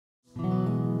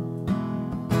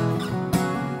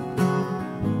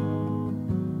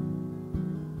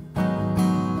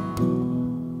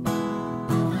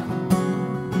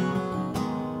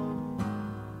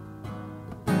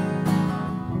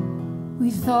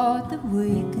thought that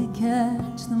we could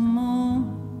catch the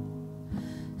moon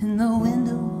in the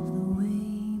window of the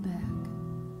way back.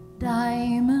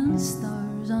 Diamond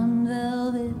stars on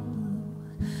velvet blue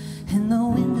in the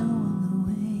window of the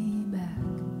way back.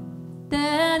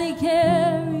 Daddy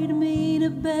carried me to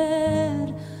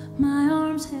bed, my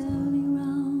arms heavy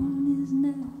round his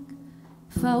neck.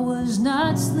 If I was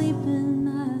not sleeping,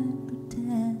 I'd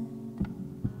pretend.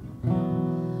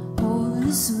 Oh,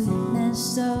 the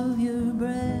sweetness of your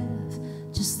breath,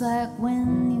 just like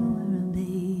when you were a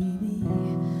baby.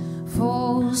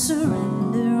 Full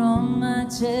surrender on my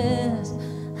chest,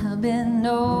 I've been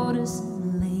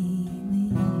noticing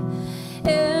lately.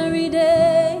 Every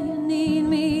day you need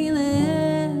me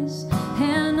less,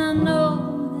 and I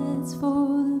know that's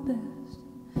for the best.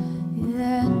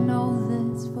 Yeah, I know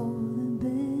that's for the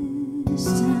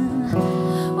best. And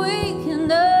we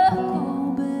cannot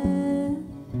go back,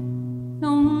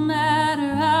 no matter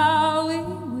how we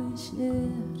wish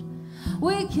it.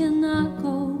 We cannot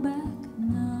go back.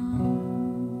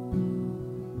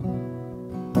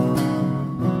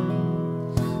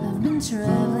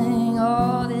 Traveling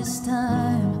all this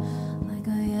time like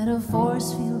I had a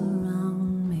force field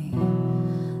around me.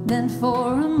 Then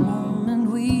for a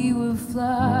moment we were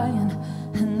flying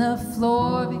and the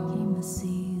floor became the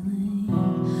ceiling.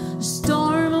 A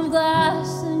storm of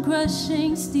glass and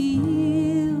crushing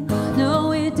steel.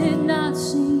 No, it did not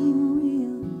seem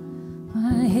real.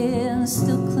 My hands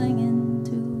still clinging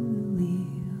to the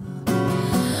wheel.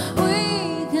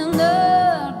 We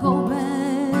cannot go back.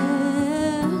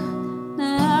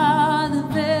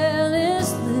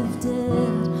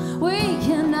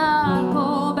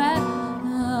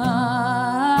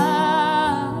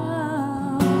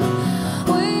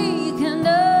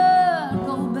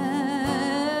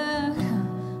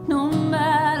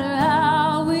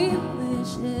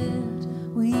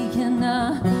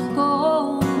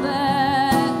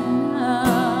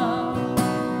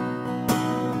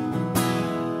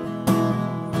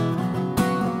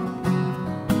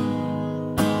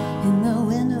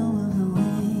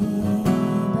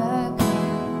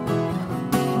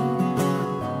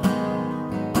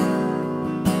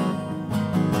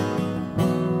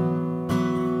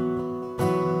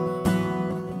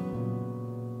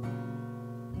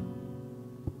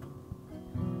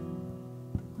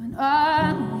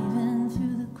 I'm weaving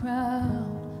through the crowd,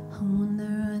 I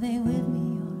wonder, are they with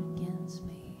me or against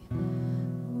me?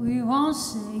 We won't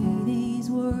say these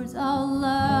words out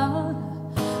loud,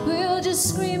 we'll just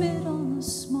scream it on the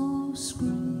small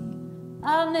screen.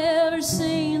 I've never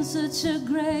seen such a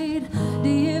great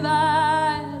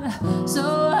divide, so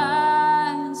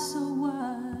high and so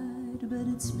wide, but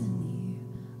it's been here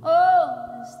all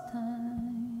this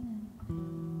time.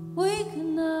 We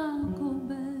cannot go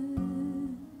back.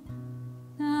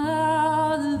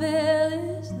 Now the veil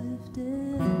is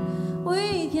lifted,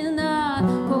 we cannot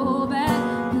go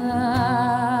back now.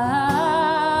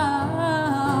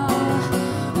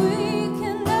 We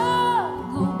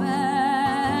cannot go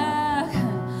back.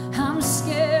 I'm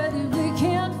scared that we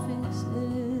can't fix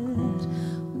it.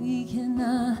 We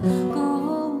cannot go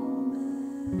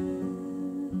back.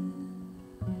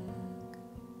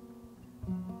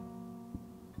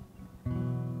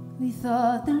 We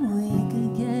thought that we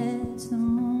could get